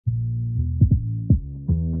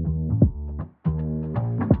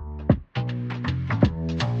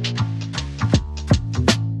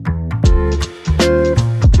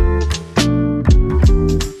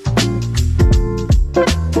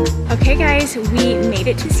we made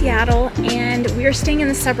it to Seattle and we are staying in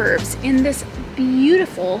the suburbs in this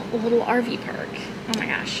beautiful little RV park. Oh my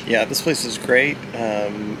gosh. Yeah, this place is great.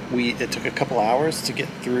 It took a couple hours to get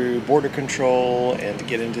through border control and to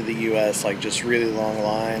get into the US, like just really long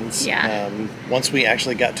lines. Yeah. Once we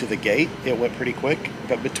actually got to the gate, it went pretty quick.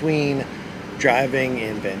 But between driving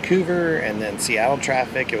in Vancouver and then Seattle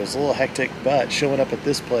traffic, it was a little hectic, but showing up at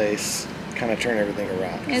this place kind of turned everything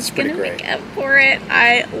around. It's pretty gonna great. make up for it.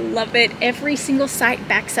 I love it. Every single site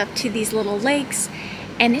backs up to these little lakes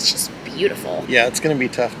and it's just beautiful. Yeah, it's going to be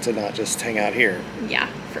tough to not just hang out here. Yeah,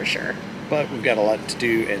 for sure. But we've got a lot to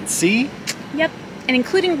do and see. Yep, and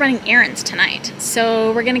including running errands tonight.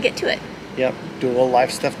 So we're gonna get to it. Yep, do a little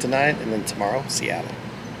life stuff tonight and then tomorrow, Seattle.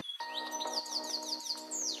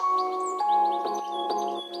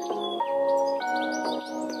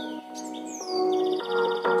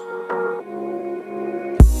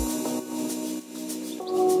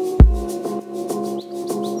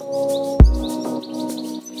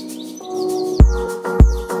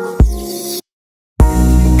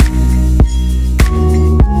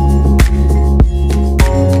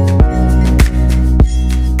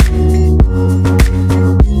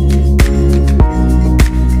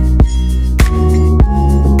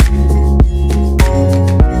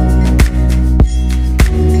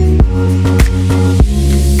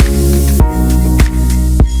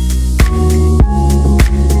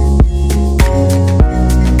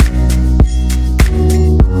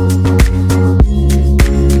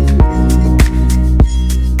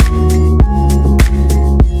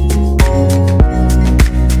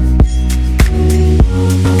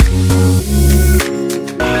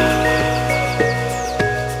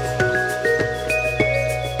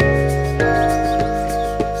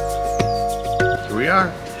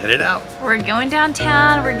 Headed out. We're going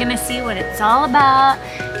downtown. We're gonna see what it's all about.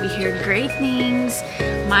 We hear great things.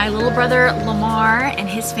 My little brother Lamar and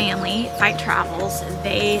his family, Fight Travels,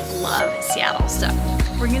 they love Seattle stuff.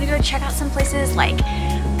 We're gonna go check out some places like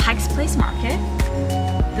Pike's Place Market,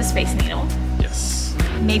 the Space Needle. Yes.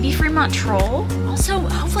 Maybe Fremont Troll. Also,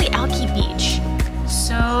 hopefully Alki Beach.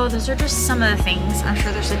 So those are just some of the things. I'm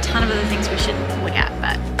sure there's a ton of other things we should look at,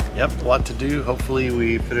 but. Yep, a lot to do. Hopefully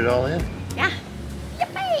we fit it all in. Yeah.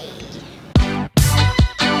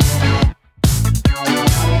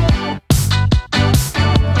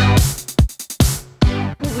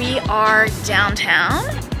 We are downtown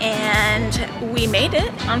and we made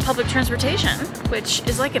it on public transportation, which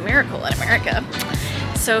is like a miracle in America.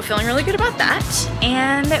 So feeling really good about that.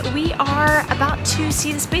 And we are about to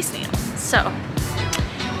see the Space Needle. So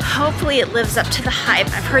hopefully it lives up to the hype.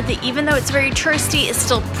 I've heard that even though it's very touristy, it's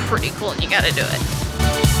still pretty cool and you gotta do it.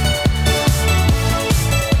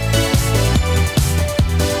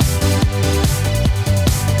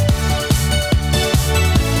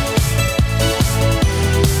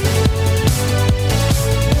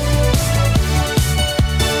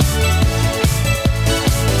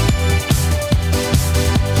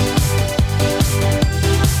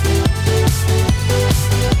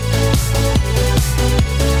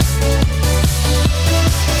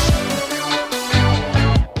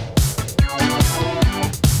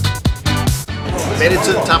 Made it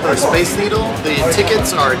to the top of the Space Needle. The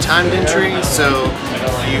tickets are timed entry, so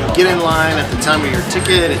you get in line at the time of your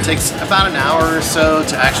ticket. It takes about an hour or so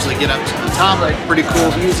to actually get up to the top. Pretty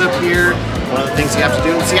cool views up here. One of the things you have to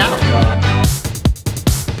do in Seattle.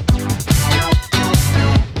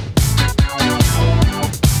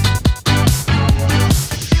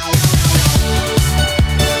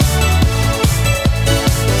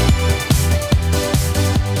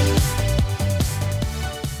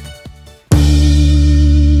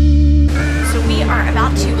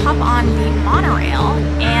 On the monorail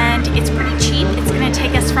and it's pretty cheap. It's going to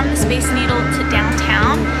take us from the Space Needle to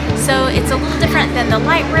downtown, so it's a little different than the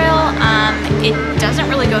light rail. It doesn't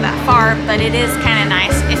really go that far, but it is kind of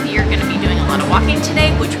nice if you're going to be doing a lot of walking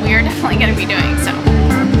today, which we are definitely going to be doing. So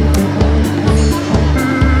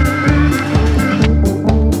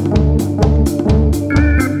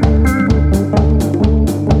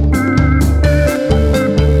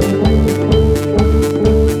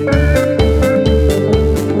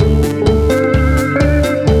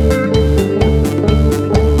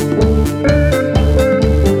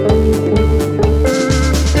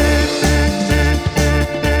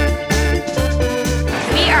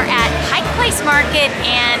Market,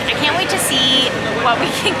 and I can't wait to see what we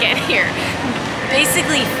can get here.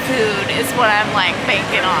 Basically food is what I'm like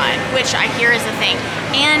banking on, which I hear is a thing,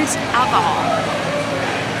 and alcohol.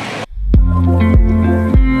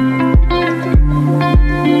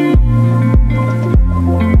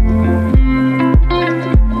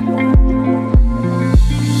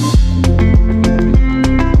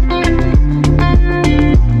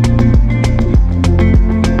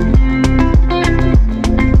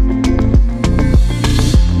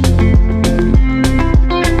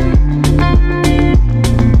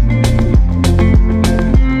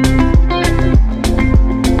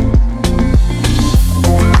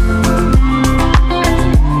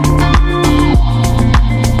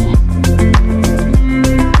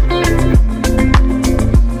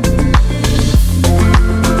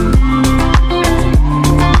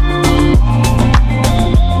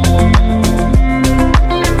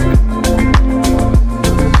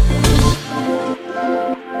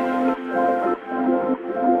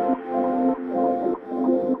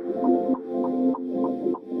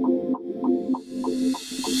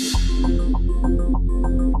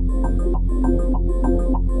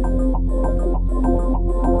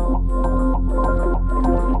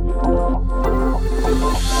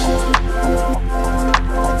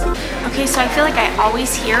 Okay, so I feel like I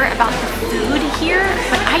always hear about the food here,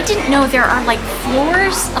 but I didn't know there are like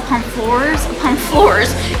floors upon floors upon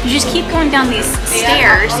floors. You just keep going down these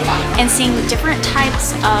stairs and seeing different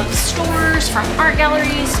types of stores, from art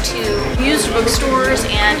galleries to used bookstores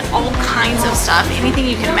and all kinds of stuff, anything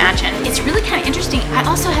you can imagine. It's really kind of interesting. I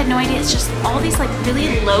also had no idea it's just all these like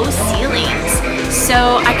really low ceilings.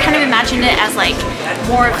 So I kind of imagined it as like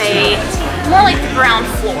more like the ground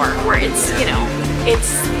floor, where it's, you know,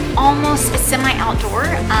 it's almost a semi-outdoor,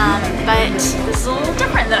 but this is a little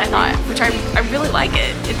different than I thought, which I really like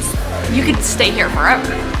it. You could stay here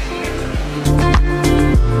forever.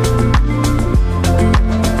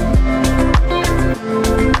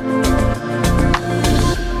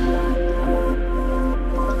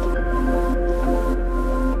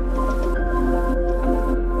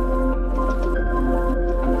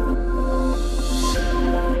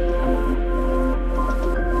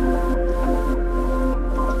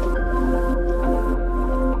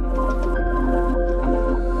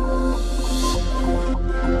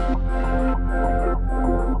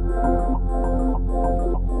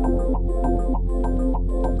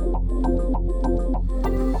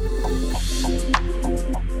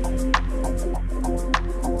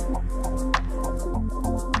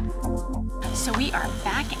 So we are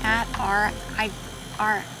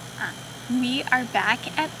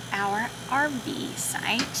back at our RV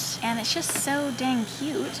site, and it's just so dang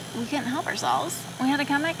cute. We couldn't help ourselves. We had to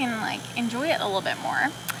come back and like enjoy it a little bit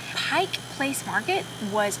more. Pike Place Market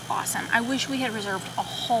was awesome. I wish we had reserved a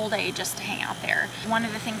whole day just to hang out there. One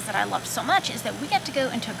of the things that I loved so much is that we got to go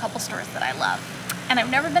into a couple stores that I love, and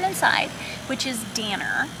I've never been inside, which is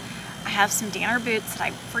Danner. I have some Danner boots that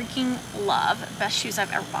I freaking love. Best shoes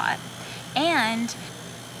I've ever bought. And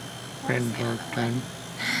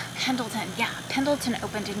Pendleton, yeah, Pendleton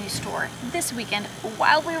opened a new store this weekend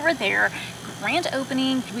while we were there. Grand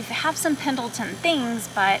opening. We have some Pendleton things,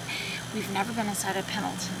 but we've never been inside a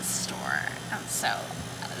Pendleton store, and so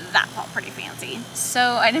that felt pretty fancy.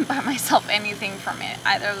 So I didn't buy myself anything from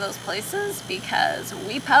either of those places because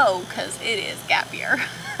it is gap year.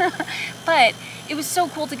 But it was so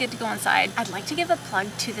cool to get to go inside. I'd like to give a plug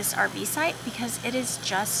to this RV site because it is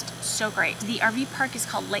just so great. The RV park is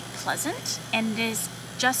called Lake Pleasant, and it is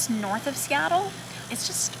just north of Seattle. It's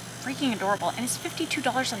just freaking adorable, and it's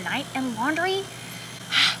 $52 a night, and laundry,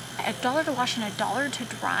 $1 to wash and $1 to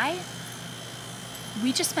dry.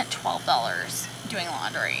 We just spent $12 doing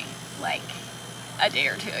laundry like a day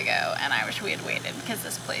or two ago, and I wish we had waited because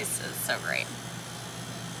this place is so great.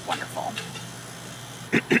 Wonderful.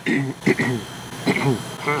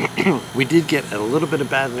 We did get a little bit of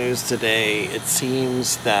bad news today. It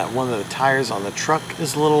seems that one of the tires on the truck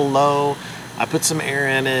is a little low. I put some air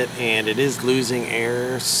in it and it is losing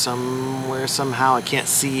air somewhere, somehow. I can't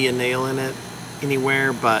see a nail in it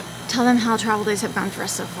anywhere, but... Tell them how travel days have gone for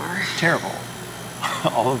us so far. Terrible.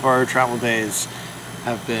 All of our travel days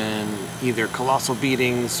have been either colossal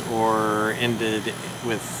beatings or ended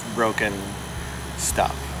with broken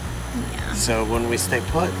stuff. Yeah. So when we stay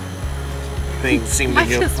put, things seem to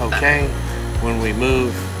go okay. When we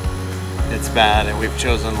move, it's bad, and we've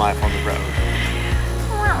chosen life on the road.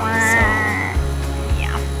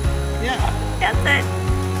 Yeah. That's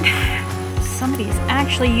it. Somebody's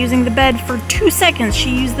actually using the bed for 2 seconds. She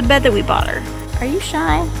used the bed that we bought her. Are you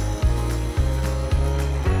shy?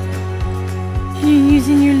 You're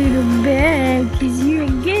using your little bed because you're a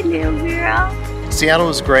good little girl. Seattle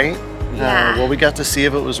was great. Yeah. What we got to see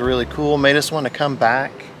of it was really cool. Made us want to come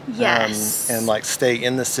back. Yes. And like stay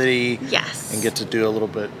in the city. Yes. And get to do a little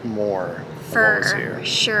bit more. For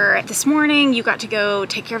sure. This morning you got to go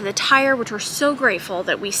take care of the tire, which we're so grateful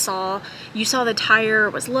that you saw the tire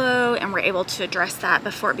was low and we're able to address that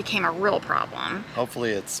before it became a real problem.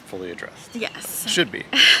 Hopefully it's fully addressed. Yes. Should be.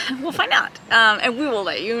 We'll find out. And we will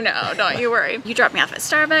let you know, don't you worry. You dropped me off at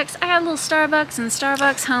Starbucks. I got a little Starbucks in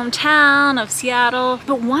Starbucks, hometown of Seattle.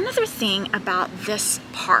 But one other thing about this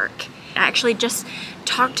park, I actually just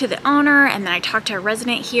talked to the owner and then I talked to a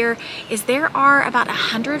resident here, is there are about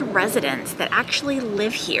 100 residents that actually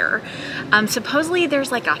live here. Supposedly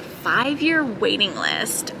there's like a 5-year waiting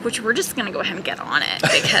list, which we're just gonna go ahead and get on it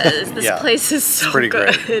because this place is so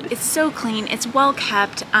good. Great. It's so clean, it's well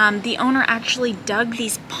kept. The owner actually dug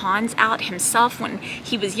these ponds out himself when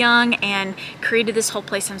he was young and created this whole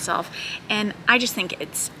place himself. And I just think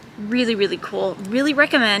it's really, really cool. Really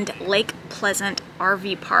recommend Lake Pleasant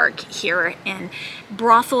RV Park here in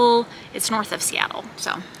Brothel. It's north of Seattle.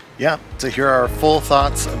 So yeah, to hear our full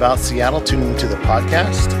thoughts about Seattle, tune into the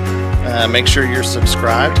podcast. Make sure you're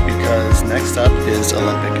subscribed because next up is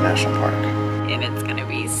Olympic National Park. And it's gonna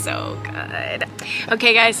be so good.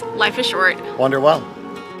 Okay guys, life is short. Wonder well.